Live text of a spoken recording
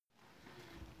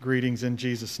Greetings in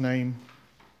Jesus' name.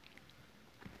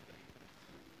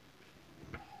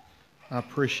 I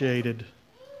appreciated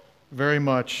very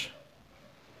much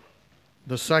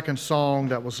the second song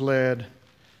that was led.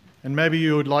 And maybe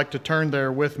you would like to turn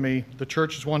there with me. The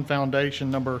Church is One Foundation,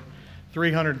 number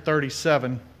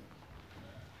 337.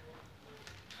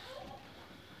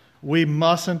 We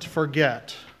mustn't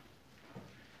forget.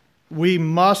 We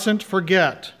mustn't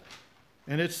forget.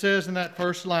 And it says in that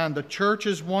first line, the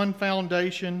church's one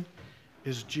foundation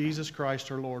is Jesus Christ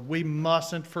our Lord. We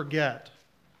mustn't forget.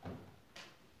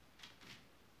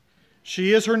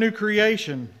 She is her new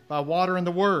creation by water and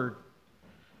the Word.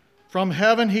 From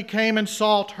heaven He came and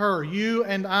sought her, you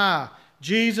and I.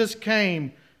 Jesus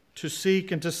came to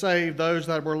seek and to save those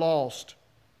that were lost,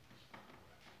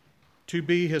 to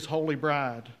be His holy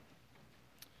bride.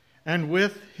 And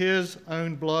with His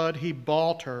own blood He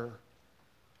bought her,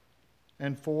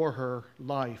 and for her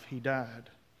life He died.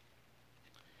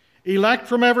 Elect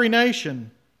from every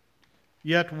nation,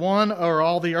 yet one o'er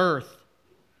all the earth.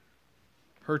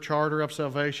 Her charter of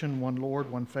salvation, one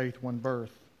Lord, one faith, one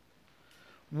birth.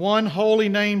 One holy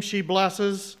name she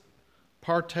blesses,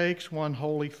 partakes one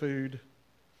holy food,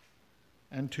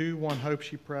 and to one hope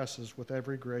she presses with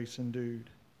every grace endued.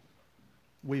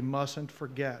 We mustn't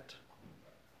forget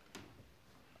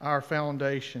our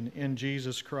foundation in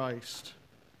Jesus Christ,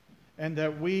 and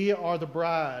that we are the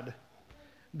bride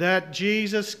that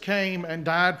Jesus came and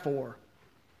died for.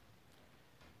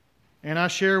 And I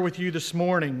share with you this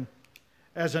morning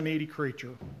as a needy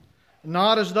creature.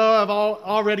 Not as though I've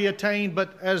already attained,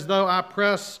 but as though I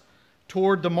press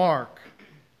toward the mark.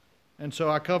 And so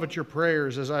I covet your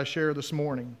prayers as I share this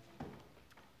morning.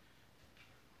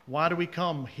 Why do we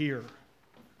come here?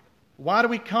 Why do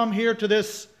we come here to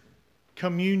this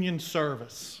communion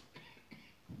service?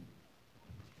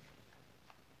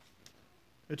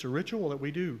 It's a ritual that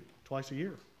we do twice a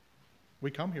year.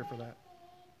 We come here for that.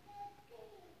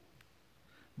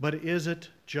 But is it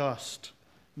just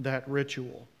that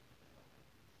ritual?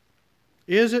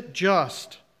 Is it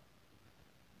just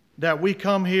that we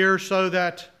come here so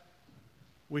that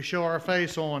we show our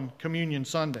face on Communion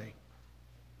Sunday?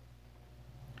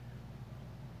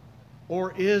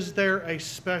 Or is there a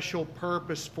special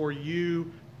purpose for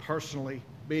you personally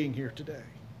being here today?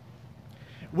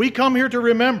 We come here to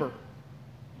remember.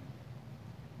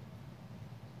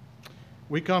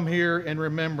 We come here in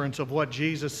remembrance of what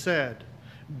Jesus said.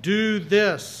 Do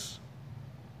this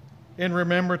in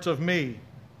remembrance of me.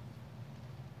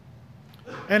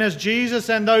 And as Jesus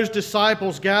and those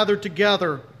disciples gathered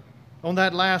together on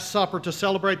that Last Supper to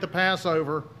celebrate the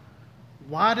Passover,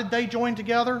 why did they join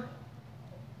together?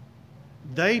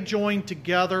 They joined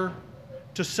together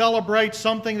to celebrate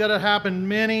something that had happened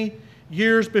many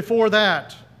years before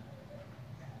that.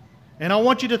 And I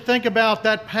want you to think about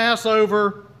that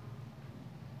Passover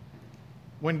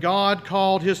when God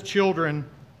called His children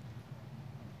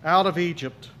out of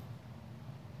Egypt,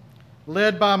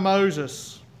 led by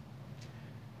Moses.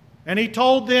 And He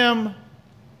told them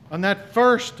on that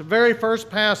very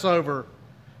first Passover,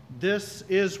 this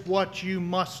is what you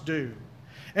must do.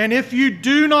 And if you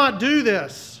do not do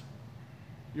this,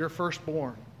 your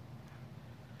firstborn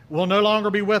will no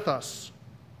longer be with us.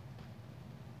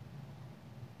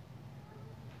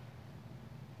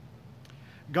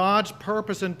 God's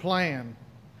purpose and plan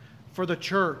for the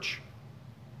church,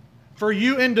 for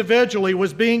you individually,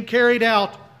 was being carried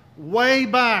out way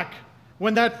back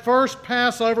when that first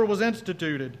Passover was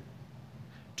instituted,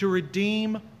 to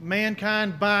redeem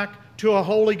mankind back to a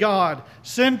holy God,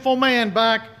 sinful man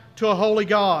back to a holy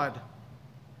God.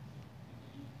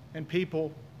 And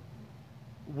people,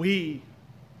 we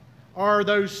are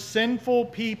those sinful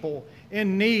people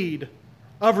in need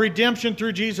of redemption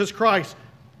through Jesus Christ,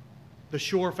 the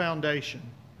sure foundation.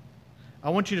 I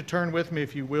want you to turn with me,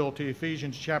 if you will, to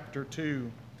Ephesians chapter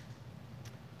 2.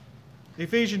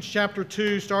 Ephesians chapter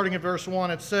 2, starting at verse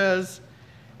 1, it says,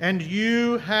 And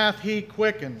you hath He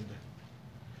quickened.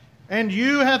 And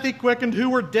you hath He quickened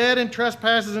who were dead in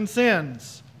trespasses and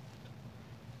sins.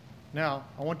 Now,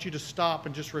 I want you to stop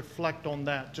and just reflect on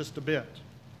that just a bit.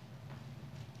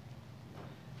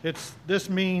 This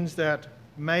means that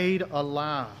made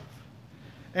alive.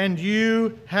 And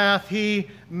you hath He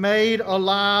made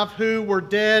alive who were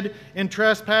dead in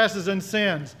trespasses and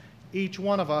sins. Each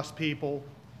one of us, people,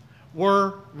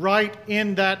 were right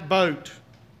in that boat.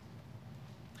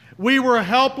 We were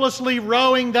helplessly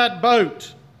rowing that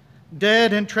boat,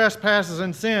 dead in trespasses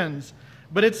and sins.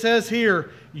 But it says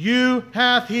here, you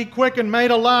hath He quickened,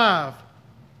 made alive.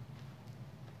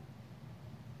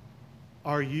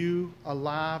 Are you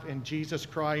alive in Jesus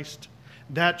Christ,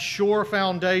 that sure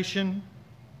foundation?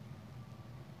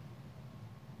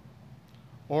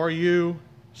 Or are you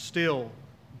still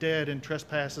dead in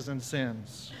trespasses and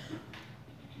sins?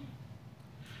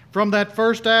 From that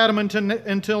first Adam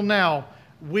until now,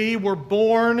 we were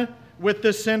born with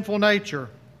this sinful nature.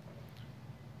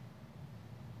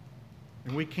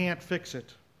 And we can't fix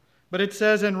it. But it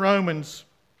says in Romans,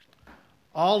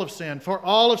 all have sinned. For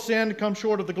all have sinned to come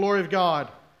short of the glory of God.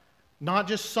 Not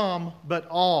just some, but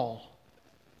all.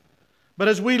 But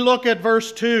as we look at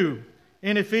verse 2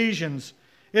 in Ephesians,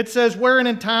 it says, wherein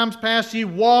in times past ye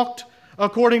walked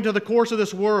according to the course of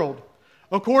this world,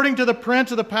 according to the prince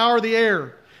of the power of the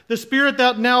air, the spirit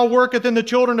that now worketh in the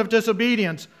children of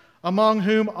disobedience, among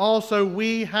whom also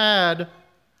we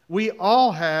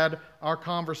all had our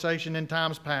conversation in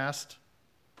times past.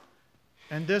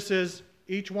 And this is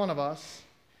each one of us.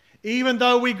 Even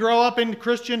though we grow up in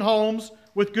Christian homes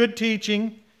with good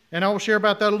teaching, and I will share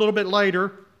about that a little bit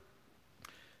later,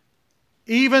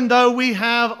 even though we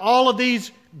have all of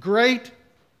these great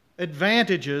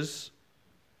advantages,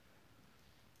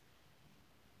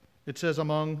 it says,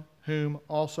 among whom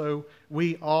also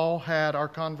we all had our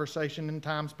conversation in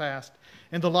times past,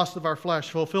 in the lust of our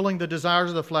flesh, fulfilling the desires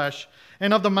of the flesh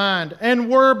and of the mind, and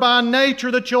were by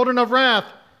nature the children of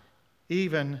wrath,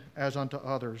 even as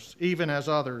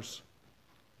others.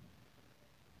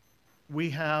 We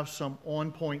have some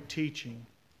on-point teaching.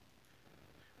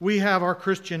 We have our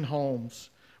Christian homes.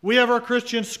 We have our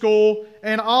Christian school,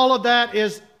 and all of that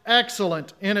is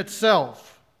excellent in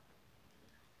itself.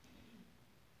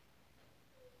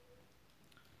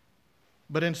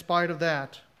 But in spite of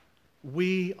that,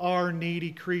 we are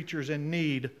needy creatures in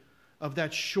need of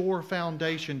that sure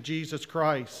foundation, Jesus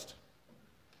Christ.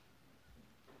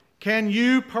 Can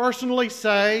you personally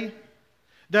say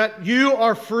that you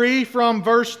are free from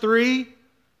verse 3?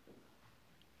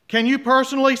 Can you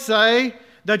personally say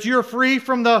that you're free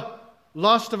from the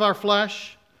lust of our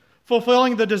flesh,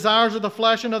 fulfilling the desires of the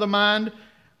flesh and of the mind?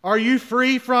 Are you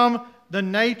free from the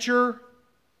nature,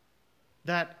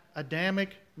 that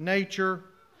Adamic nature,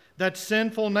 that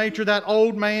sinful nature, that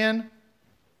old man?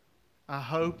 I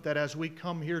hope that as we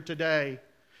come here today,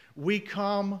 we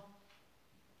come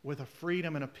with a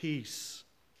freedom and a peace.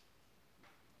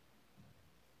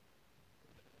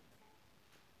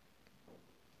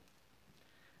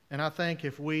 And I think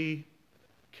if we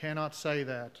cannot say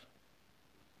that,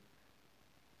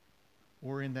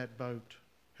 we're in that boat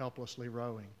helplessly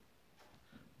rowing.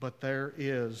 But there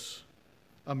is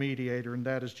a mediator, and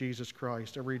that is Jesus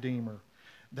Christ, a Redeemer,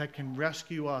 that can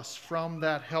rescue us from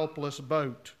that helpless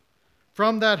boat,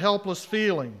 from that helpless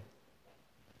feeling.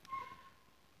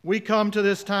 We come to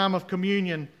this time of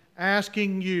communion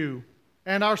asking you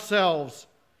and ourselves,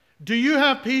 do you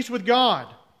have peace with God?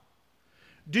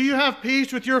 Do you have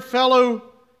peace with your fellow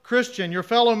Christian, your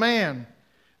fellow man?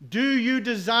 Do you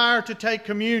desire to take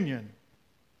communion?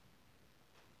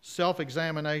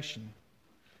 Self-examination.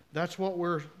 That's what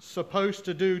we're supposed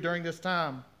to do during this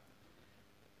time.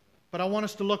 But I want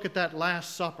us to look at that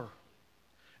Last Supper.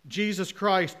 Jesus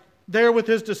Christ there with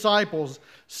His disciples,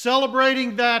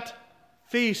 celebrating that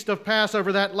feast of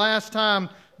Passover, that last time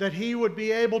that He would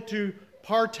be able to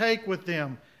partake with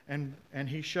them. And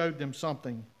He showed them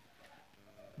something.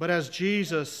 But as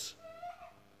Jesus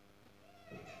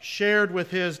shared with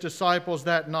His disciples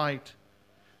that night,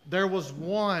 there was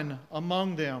one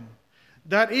among them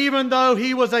that even though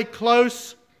he was a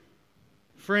close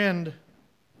friend,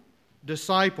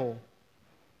 disciple,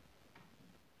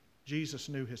 Jesus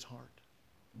knew his heart.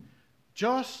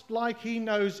 Just like He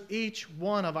knows each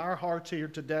one of our hearts here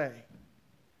today.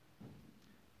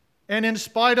 And in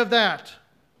spite of that,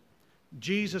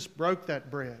 Jesus broke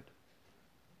that bread.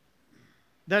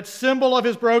 That symbol of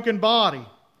His broken body.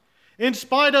 In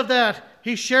spite of that,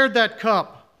 He shared that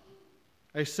cup,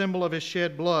 a symbol of His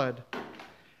shed blood.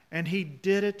 And He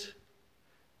did it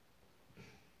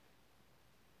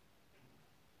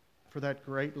for that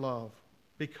great love,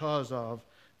 because of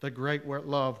the great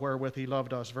love wherewith He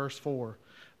loved us. Verse 4,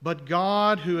 but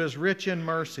God, who is rich in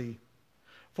mercy,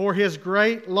 for His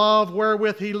great love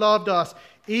wherewith He loved us,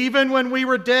 even when we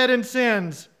were dead in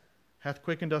sins, hath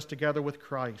quickened us together with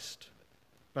Christ.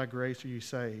 By grace are you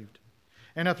saved.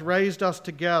 And hath raised us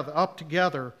up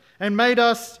together, and made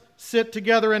us sit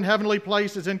together in heavenly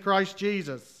places in Christ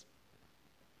Jesus.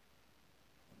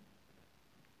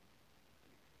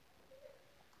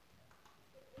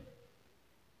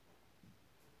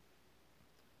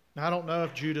 Now, I don't know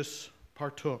if Judas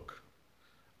partook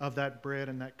of that bread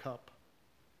and that cup.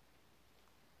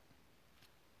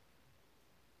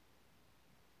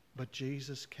 But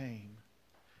Jesus came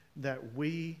that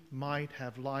we might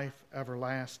have life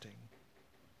everlasting.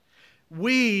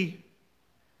 We,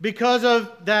 because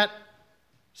of that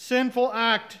sinful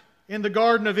act in the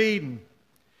Garden of Eden.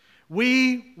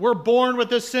 We were born with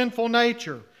this sinful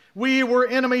nature. We were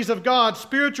enemies of God,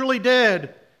 spiritually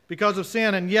dead because of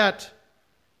sin, and yet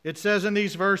it says in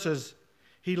these verses,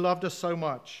 He loved us so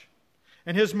much,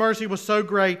 and His mercy was so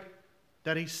great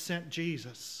that He sent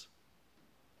Jesus.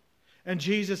 And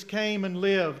Jesus came and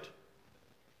lived,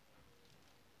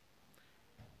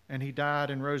 and He died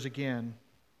and rose again.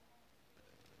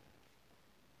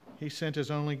 He sent His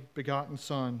only begotten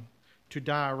Son to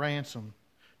die a ransom,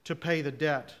 to pay the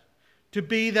debt, to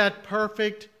be that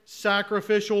perfect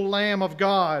sacrificial Lamb of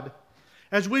God.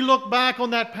 As we look back on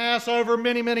that Passover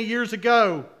many, many years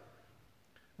ago,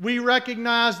 we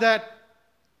recognize that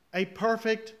a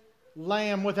perfect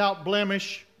lamb without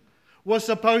blemish was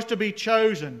supposed to be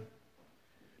chosen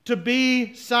to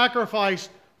be sacrificed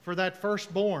for that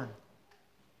firstborn,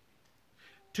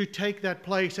 to take that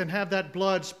place and have that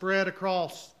blood spread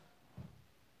across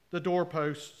the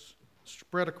doorposts,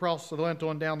 spread across the lintel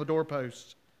and down the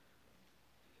doorposts.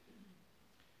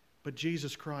 But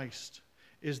Jesus Christ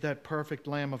is that perfect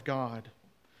Lamb of God,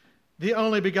 the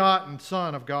only begotten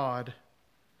Son of God.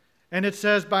 And it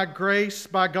says, by grace,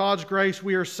 by God's grace,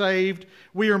 we are saved,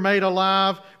 we are made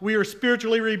alive, we are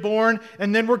spiritually reborn,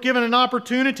 and then we're given an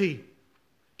opportunity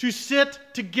to sit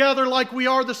together like we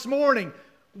are this morning.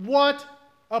 What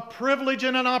a privilege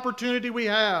and an opportunity we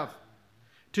have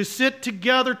to sit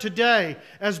together today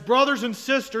as brothers and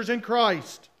sisters in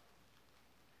Christ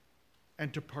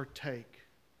and to partake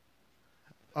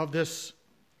of this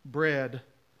bread,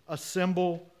 a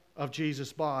symbol of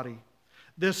Jesus' body,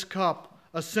 this cup,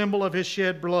 a symbol of His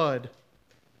shed blood.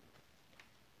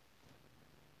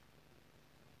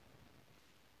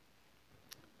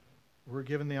 We're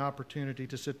given the opportunity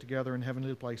to sit together in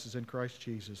heavenly places in Christ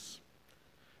Jesus.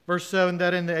 Verse 7,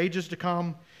 that in the ages to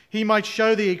come He might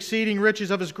show the exceeding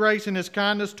riches of His grace and His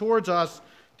kindness towards us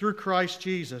through Christ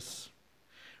Jesus.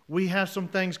 We have some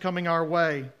things coming our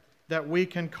way that we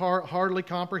can hardly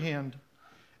comprehend.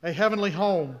 A heavenly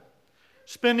home,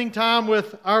 spending time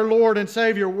with our Lord and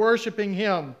Savior, worshiping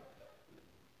Him,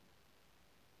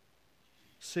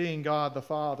 seeing God the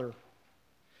Father,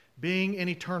 being in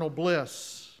eternal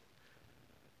bliss.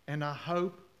 And I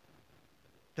hope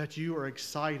that you are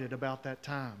excited about that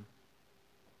time.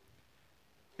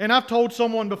 And I've told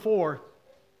someone before,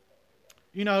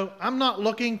 I'm not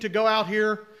looking to go out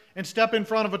here and step in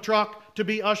front of a truck to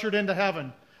be ushered into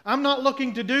heaven. I'm not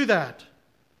looking to do that.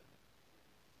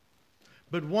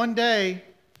 But one day,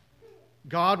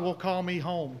 God will call me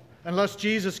home, unless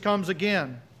Jesus comes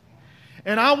again.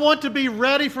 And I want to be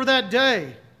ready for that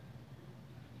day.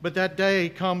 But that day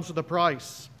comes with a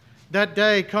price. That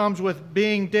day comes with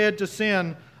being dead to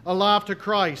sin, alive to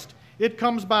Christ. It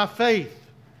comes by faith.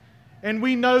 And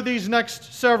we know these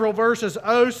next several verses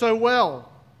oh so well.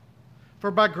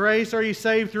 For by grace are ye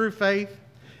saved through faith,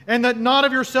 and that not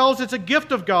of yourselves, it's a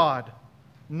gift of God,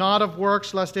 not of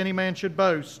works, lest any man should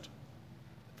boast.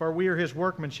 For we are His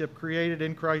workmanship, created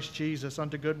in Christ Jesus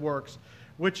unto good works,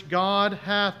 which God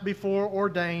hath before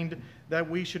ordained that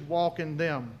we should walk in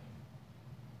them.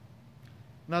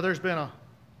 Now there's been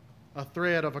a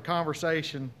thread of a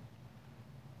conversation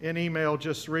in email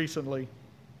just recently.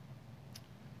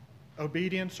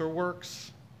 Obedience or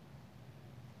works?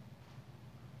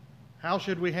 How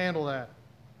should we handle that?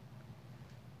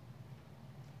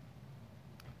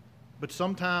 But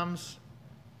sometimes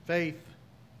faith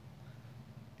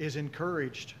is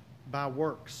encouraged by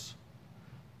works.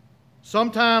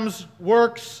 Sometimes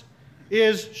works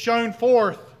is shown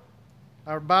forth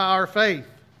by our faith.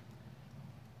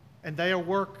 And they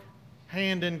work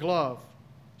hand in glove,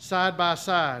 side by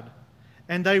side.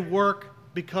 And they work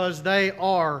because they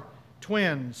are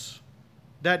twins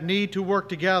that need to work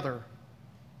together.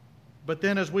 But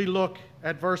then as we look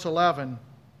at verse 11,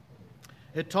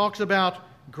 it talks about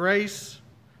grace,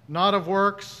 not of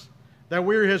works, that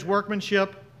we're His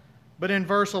workmanship. But in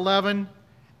verse 11,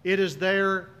 it is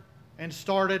there and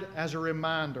started as a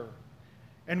reminder.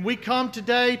 And we come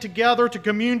today together to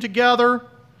commune together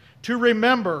to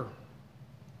remember,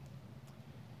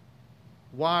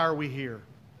 why are we here?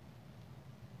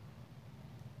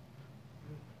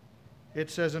 It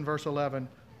says in verse 11,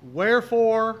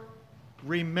 wherefore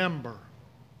remember.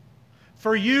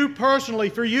 For you personally,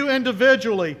 for you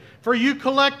individually, for you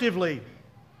collectively,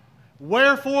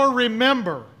 wherefore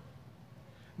remember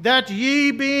that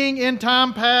ye being in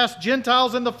time past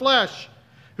Gentiles in the flesh,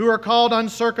 who are called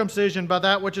uncircumcision by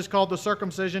that which is called the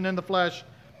circumcision in the flesh,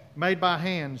 made by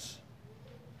hands,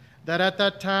 that at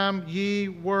that time ye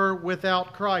were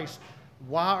without Christ.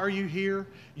 Why are you here?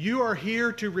 You are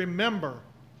here to remember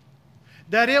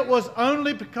that it was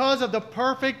only because of the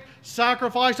perfect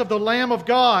sacrifice of the Lamb of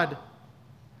God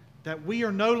that we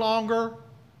are no longer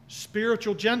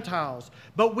spiritual Gentiles,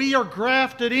 but we are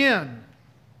grafted in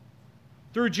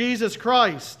through Jesus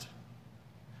Christ.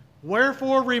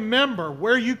 Wherefore remember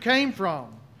where you came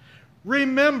from.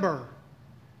 Remember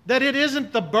that it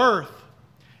isn't the birth,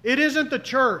 it isn't the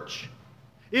church,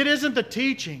 it isn't the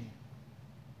teaching.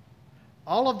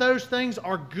 All of those things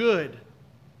are good,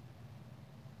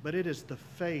 but it is the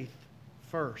faith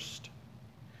first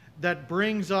that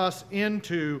brings us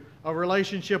into a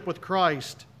relationship with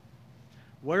Christ.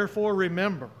 Wherefore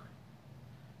remember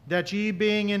that ye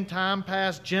being in time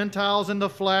past Gentiles in the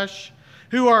flesh,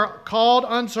 who are called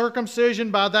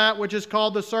uncircumcision by that which is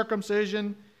called the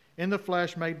circumcision in the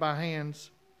flesh made by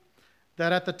hands,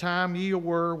 that at the time ye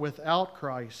were without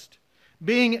Christ,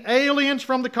 being aliens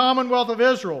from the commonwealth of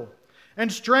Israel,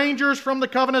 and strangers from the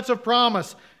covenants of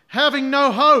promise, having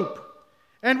no hope,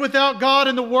 and without God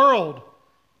in the world.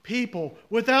 People,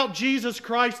 without Jesus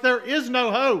Christ, there is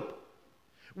no hope.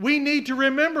 We need to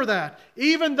remember that.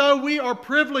 Even though we are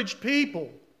privileged people,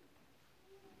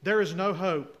 there is no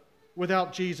hope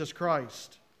without Jesus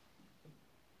Christ.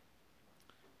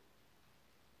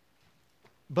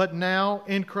 But now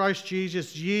in Christ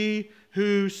Jesus, ye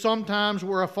who sometimes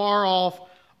were afar off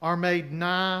are made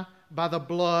nigh by the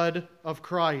blood of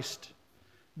Christ.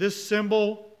 This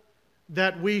symbol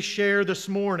that we share this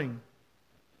morning,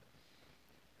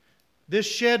 this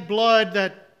shed blood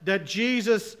that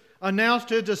Jesus announced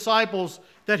to his disciples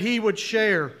that he would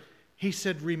share, he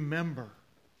said, remember.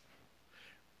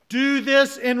 Do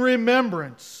this in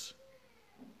remembrance,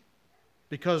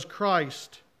 because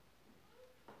Christ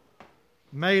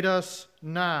made us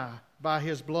nigh by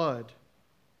his blood.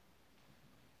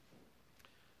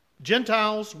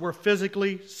 Gentiles were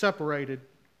physically separated.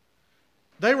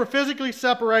 They were physically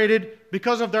separated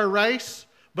because of their race,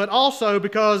 but also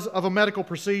because of a medical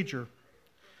procedure.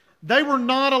 They were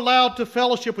not allowed to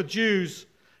fellowship with Jews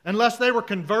unless they were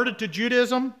converted to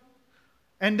Judaism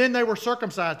and then they were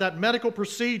circumcised, that medical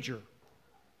procedure.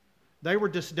 They were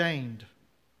disdained.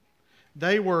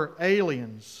 They were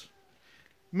aliens,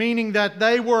 meaning that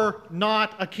they were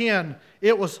not akin.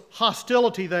 It was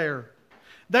hostility there.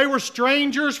 They were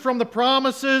strangers from the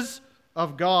promises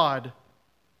of God,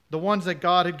 the ones that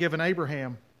God had given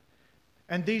Abraham.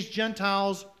 And these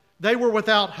Gentiles, they were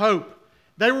without hope.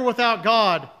 They were without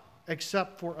God,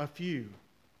 except for a few.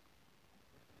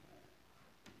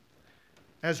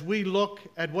 As we look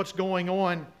at what's going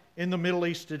on in the Middle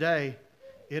East today,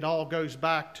 it all goes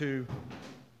back to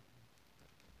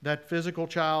that physical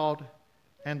child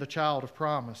and the child of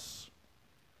promise.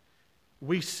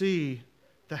 We see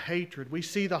the hatred. We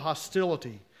see the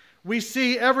hostility. We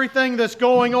see everything that's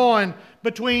going on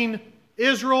between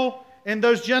Israel and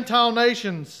those Gentile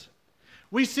nations.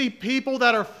 We see people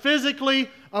that are physically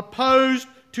opposed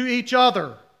to each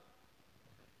other.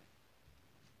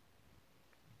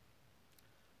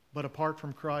 But apart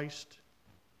from Christ,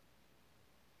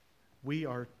 we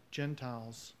are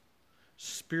Gentiles,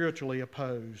 spiritually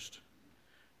opposed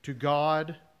to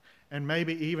God and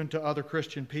maybe even to other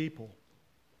Christian people.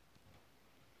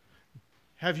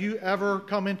 Have you ever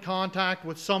come in contact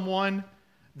with someone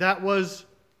that was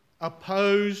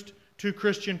opposed to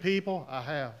Christian people? I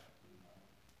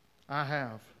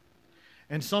have.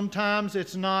 And sometimes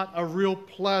it's not a real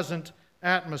pleasant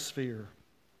atmosphere.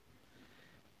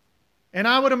 And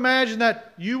I would imagine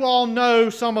that you all know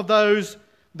some of those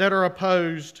that are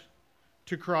opposed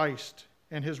to Christ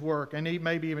and his work, and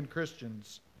maybe even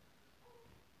Christians.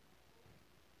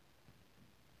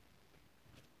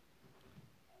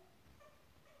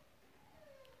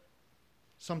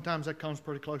 Sometimes that comes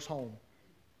pretty close home.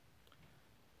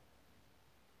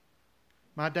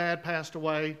 My dad passed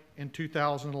away in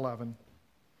 2011.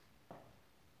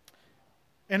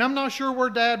 And I'm not sure where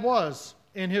Dad was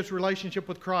in his relationship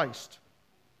with Christ.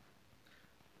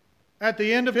 At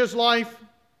the end of his life,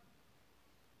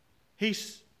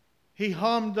 he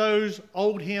hummed those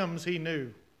old hymns he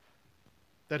knew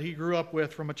that he grew up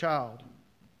with from a child.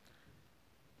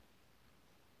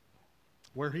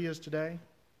 Where he is today,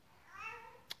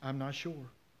 I'm not sure.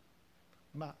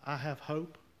 I have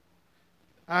hope.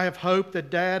 I have hope that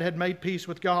Dad had made peace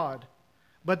with God.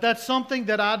 But that's something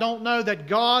that I don't know, that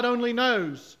God only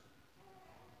knows.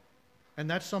 And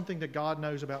that's something that God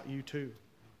knows about you too,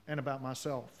 and about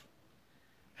myself.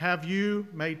 Have you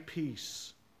made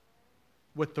peace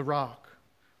with the rock,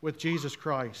 with Jesus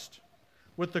Christ,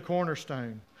 with the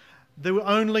cornerstone, the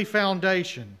only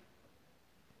foundation?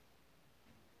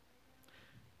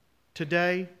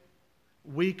 Today,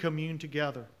 we commune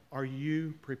together. Are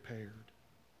you prepared?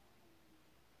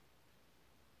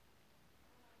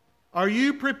 Are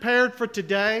you prepared for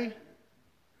today?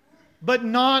 But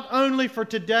not only for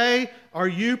today, are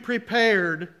you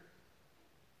prepared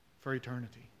for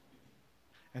eternity?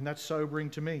 And that's sobering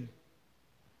to me.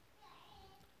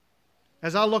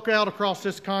 As I look out across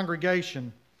this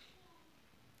congregation,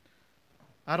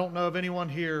 I don't know of anyone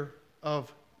here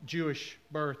of Jewish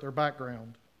birth or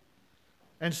background.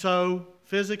 And so,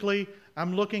 physically,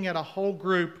 I'm looking at a whole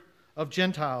group of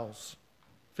Gentiles,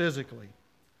 physically.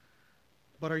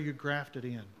 But are you grafted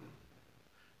in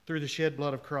through the shed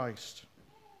blood of Christ?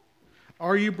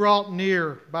 Are you brought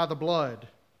near by the blood?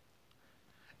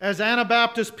 As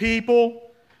Anabaptist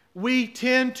people, we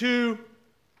tend to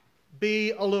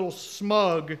be a little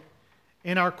smug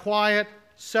in our quiet,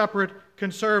 separate,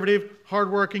 conservative,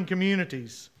 hardworking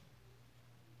communities.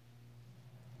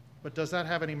 But does that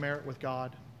have any merit with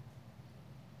God?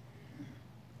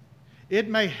 It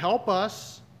may help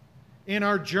us in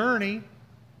our journey.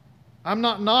 I'm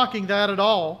not knocking that at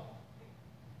all.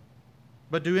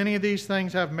 But do any of these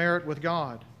things have merit with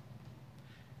God?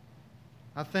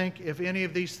 I think if any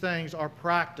of these things are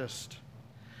practiced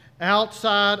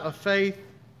outside of faith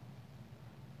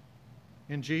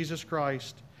in Jesus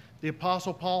Christ, the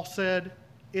Apostle Paul said,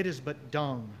 it is but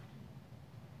dung.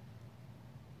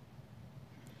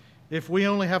 If we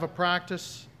only have a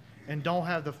practice and don't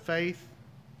have the faith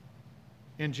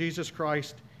in Jesus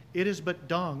Christ, it is but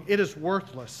dung. It is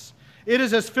worthless. It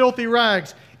is as filthy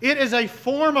rags. It is a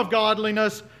form of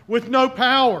godliness with no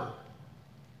power.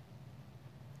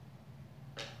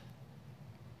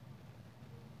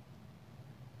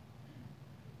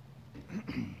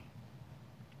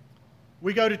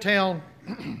 We go to town,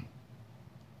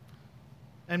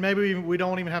 and maybe we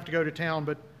don't even have to go to town,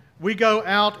 but we go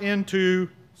out into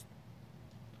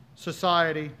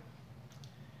society,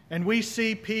 and we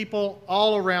see people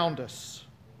all around us.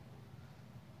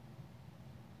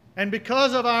 And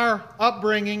because of our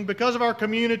upbringing, because of our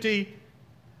community,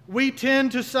 we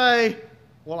tend to say,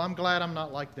 well, I'm glad I'm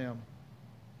not like them.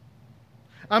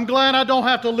 I'm glad I don't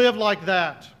have to live like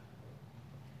that.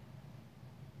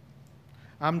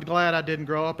 I'm glad I didn't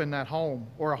grow up in that home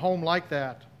or a home like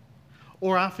that.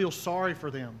 Or I feel sorry for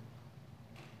them.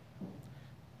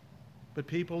 But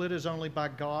people, it is only by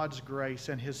God's grace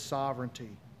and His sovereignty.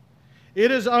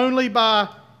 It is only by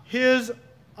His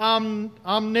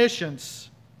omniscience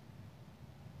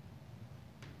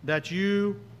that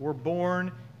you were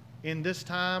born in this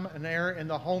time and era in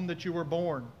the home that you were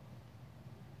born.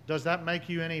 Does that make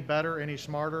you any better, any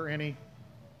smarter, any?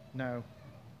 No.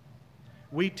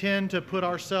 We tend to put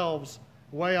ourselves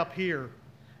way up here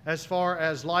as far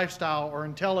as lifestyle or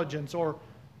intelligence or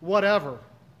whatever.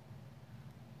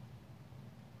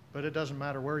 But it doesn't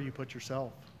matter where you put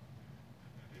yourself,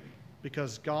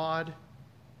 because God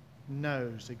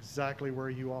knows exactly where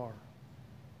you are.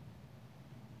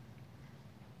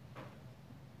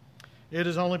 It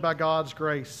is only by God's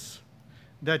grace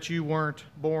that you weren't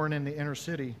born in the inner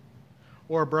city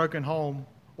or a broken home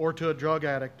or to a drug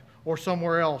addict or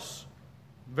somewhere else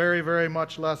very, very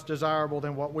much less desirable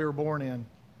than what we were born in.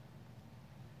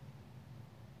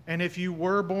 And if you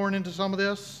were born into some of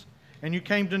this and you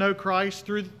came to know Christ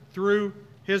through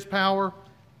His power,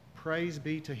 praise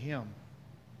be to Him.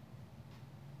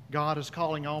 God is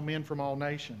calling all men from all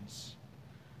nations.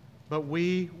 But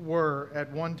we were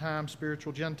at one time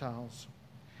spiritual Gentiles.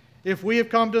 If we have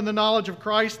come to the knowledge of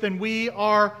Christ, then we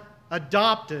are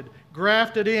adopted,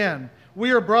 grafted in.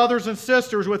 We are brothers and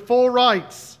sisters with full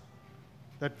rights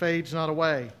that fades not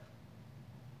away.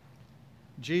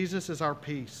 Jesus is our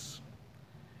peace.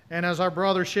 And as our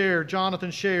brother shared, Jonathan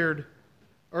shared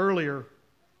earlier,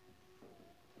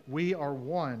 we are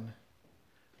one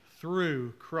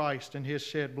through Christ and His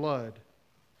shed blood.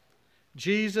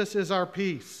 Jesus is our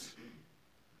peace.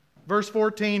 Verse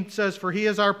 14 says, for He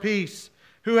is our peace,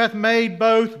 who hath made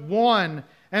both one,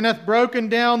 and hath broken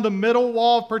down the middle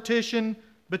wall of partition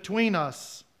between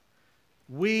us.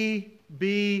 We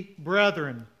be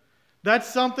brethren.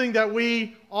 That's something that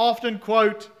we often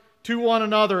quote to one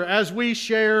another as we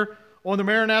share on the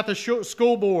Maranatha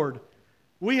School Board.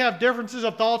 We have differences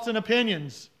of thoughts and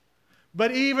opinions.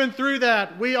 But even through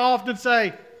that, we often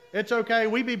say, it's okay,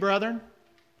 we be brethren.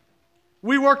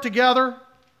 We work together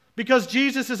because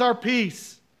Jesus is our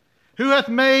peace, who hath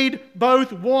made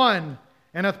both one,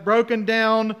 and hath broken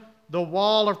down the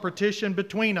wall of partition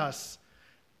between us.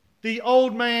 The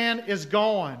old man is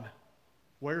gone.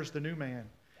 Where's the new man?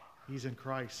 He's in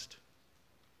Christ.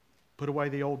 Put away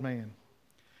the old man.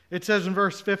 It says in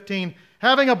verse 15,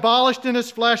 having abolished in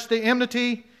His flesh the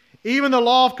enmity, even the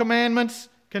law of commandments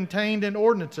contained in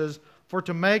ordinances, for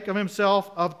to make of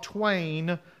Himself of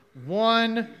twain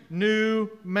one new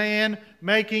man,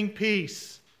 making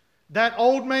peace. That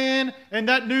old man and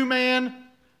that new man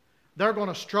they're going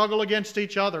to struggle against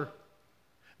each other.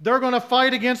 They're going to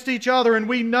fight against each other, and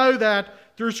we know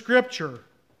that through Scripture.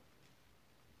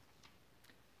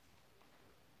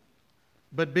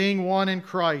 But being one in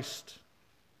Christ,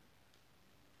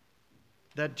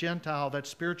 that Gentile, that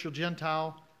spiritual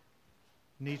Gentile,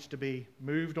 needs to be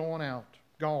moved on out,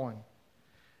 gone.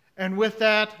 And with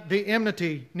that, the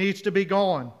enmity needs to be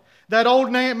gone. That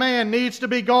old man needs to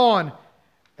be gone.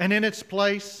 And in its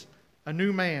place, a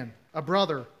new man, a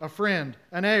brother, a friend,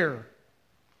 an heir.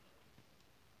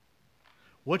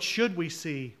 What should we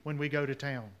see when we go to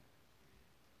town?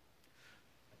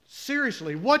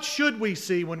 Seriously, what should we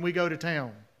see when we go to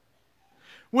town?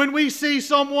 When we see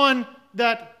someone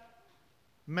that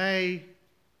may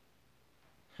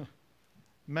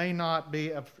not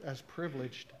be as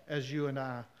privileged as you and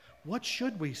I, what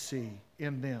should we see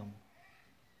in them?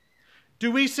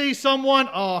 Do we see someone,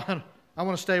 I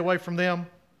want to stay away from them,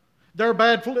 they're a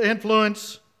bad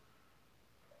influence?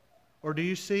 Or do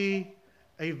you see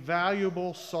a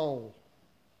valuable soul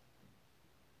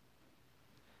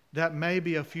that may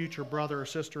be a future brother or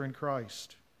sister in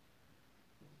Christ?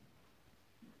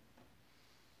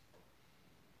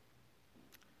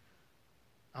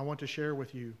 I want to share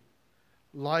with you,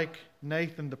 like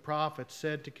Nathan the prophet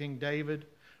said to King David,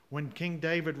 when King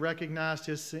David recognized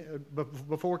his sin,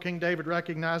 before King David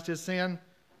recognized his sin,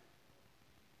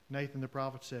 Nathan the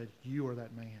prophet said, "You are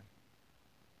that man.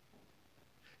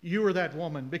 You are that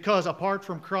woman." Because apart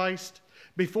from Christ,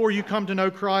 before you come to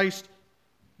know Christ,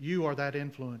 you are that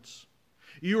influence.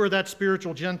 You are that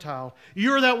spiritual Gentile.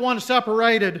 You are that one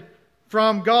separated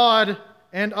from God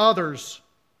and others.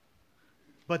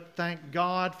 But thank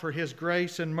God for His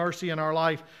grace and mercy in our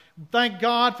life. Thank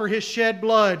God for His shed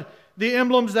blood, the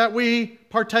emblems that we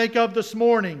partake of this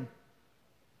morning.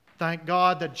 Thank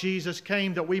God that Jesus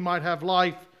came that we might have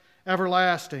life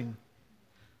everlasting.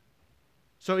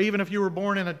 So even if you were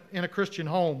born in a Christian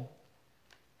home,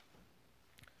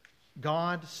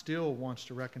 God still wants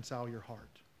to reconcile your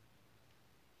heart.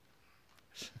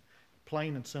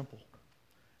 Plain and simple.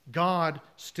 God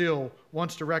still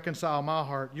wants to reconcile my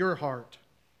heart, your heart.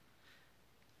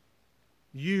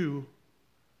 You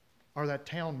are that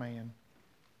town man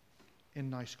in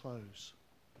nice clothes.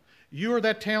 You are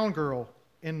that town girl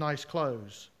in nice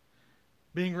clothes,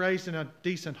 being raised in a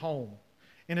decent home,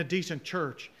 in a decent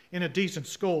church, in a decent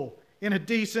school, in a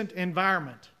decent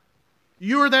environment.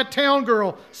 You are that town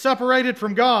girl separated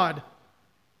from God,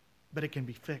 but it can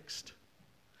be fixed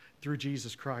through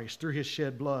Jesus Christ, through His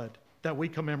shed blood that we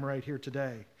commemorate here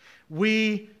today.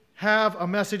 We have a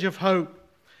message of hope.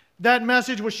 That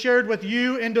message was shared with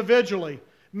you individually.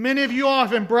 Many of you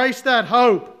have embraced that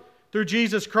hope through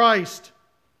Jesus Christ.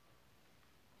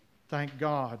 Thank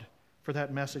God for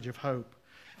that message of hope.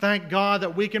 Thank God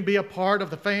that we can be a part of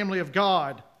the family of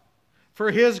God for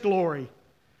His glory.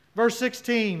 Verse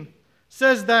 16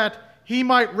 says that He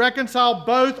might reconcile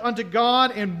both unto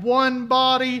God in one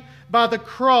body by the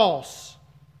cross,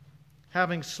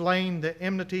 having slain the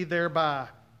enmity thereby.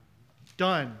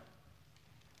 Done.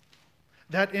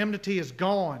 That enmity is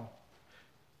gone.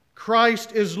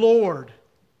 Christ is Lord.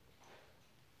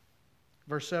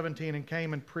 Verse 17, and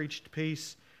came and preached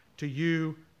peace to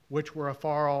you which were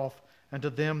afar off, and to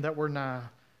them that were nigh.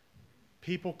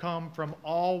 People come from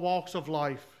all walks of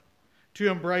life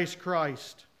to embrace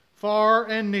Christ, far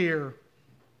and near.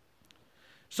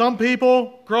 Some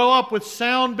people grow up with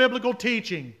sound biblical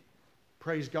teaching.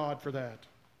 Praise God for that.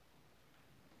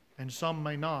 And some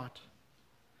may not.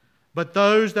 But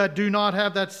those that do not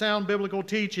have that sound biblical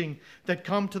teaching, that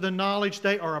come to the knowledge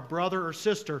they are a brother or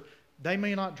sister, they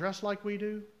may not dress like we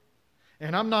do.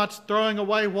 And I'm not throwing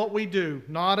away what we do,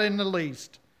 not in the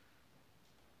least.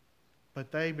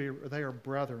 But they are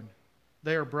brethren.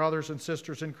 They are brothers and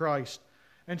sisters in Christ.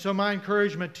 And so my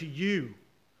encouragement to you,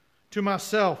 to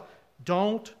myself,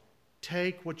 don't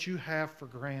take what you have for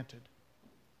granted.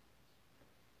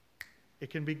 It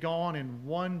can be gone in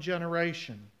one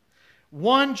generation.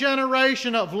 One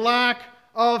generation of lack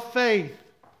of faith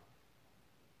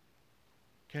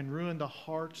can ruin the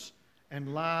hearts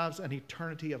and lives and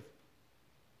eternity of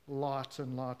lots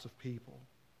and lots of people.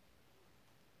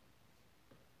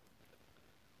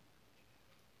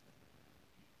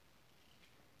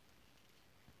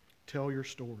 Tell your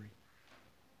story.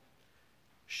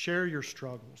 Share your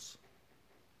struggles.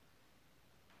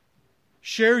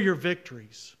 Share your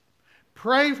victories.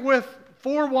 Pray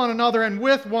for one another and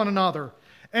with one another.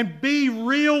 And be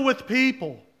real with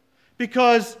people,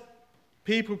 because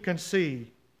people can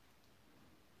see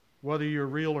whether you're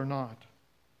real or not.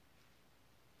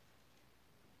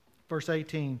 Verse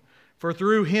 18, for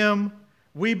through Him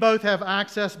we both have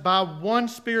access by one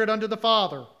Spirit unto the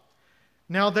Father.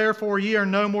 Now therefore ye are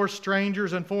no more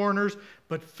strangers and foreigners,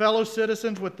 but fellow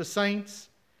citizens with the saints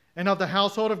and of the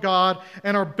household of God,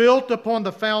 and are built upon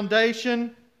the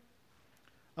foundation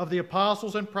of the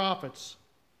apostles and prophets,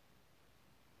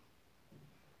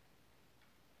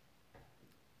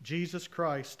 Jesus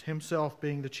Christ himself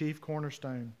being the chief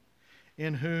cornerstone,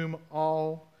 in whom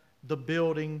all the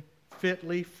building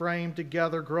fitly framed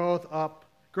together groweth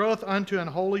unto an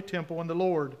holy temple in the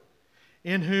Lord,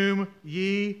 in whom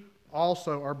ye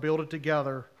also are builded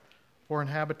together for an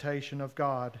habitation of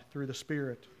God through the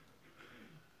Spirit.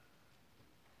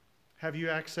 Have you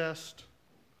accessed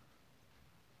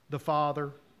the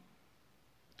Father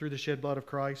through the shed blood of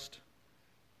Christ?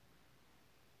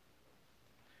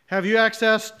 Have you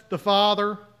accessed the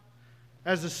Father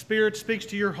as the Spirit speaks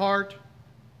to your heart?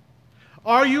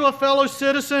 Are you a fellow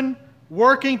citizen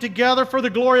working together for the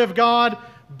glory of God,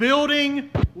 building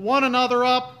one another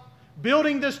up,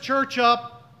 building this church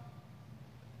up,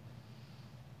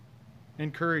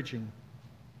 encouraging,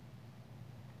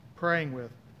 praying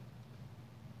with,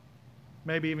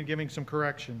 maybe even giving some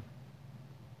correction?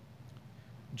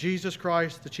 Jesus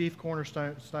Christ, the chief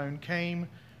cornerstone, came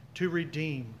to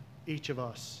redeem each of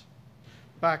us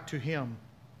back to Him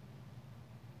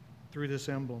through this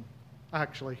emblem.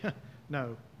 Actually,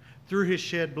 no, through His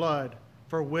shed blood,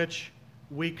 for which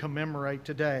we commemorate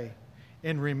today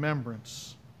in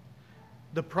remembrance.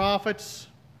 The prophets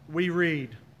we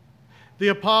read. The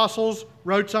apostles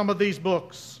wrote some of these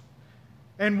books.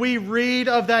 And we read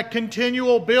of that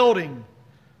continual building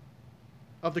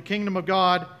of the kingdom of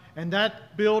God. And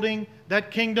that building, that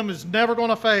kingdom is never going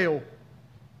to fail.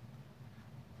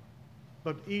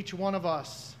 But each one of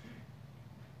us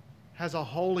has a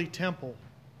holy temple,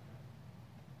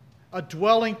 a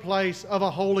dwelling place of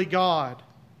a holy God.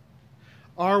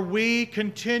 Are we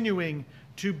continuing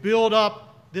to build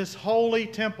up this holy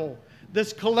temple,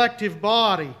 this collective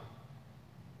body,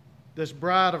 this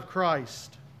bride of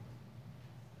Christ,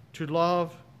 to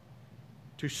love,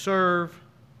 to serve,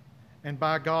 and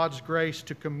by God's grace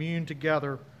to commune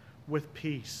together with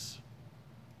peace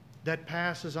that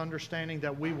passes understanding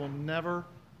that we will never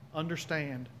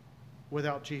understand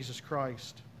without Jesus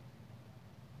Christ?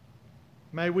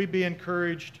 May we be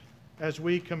encouraged as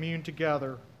we commune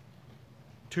together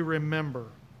to remember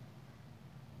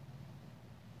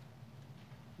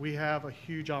we have a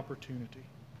huge opportunity.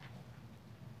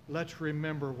 Let's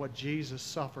remember what Jesus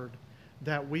suffered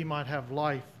that we might have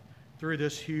life through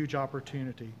this huge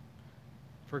opportunity,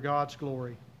 for God's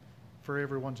glory, for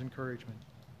everyone's encouragement.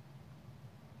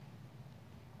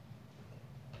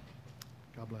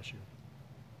 God bless you.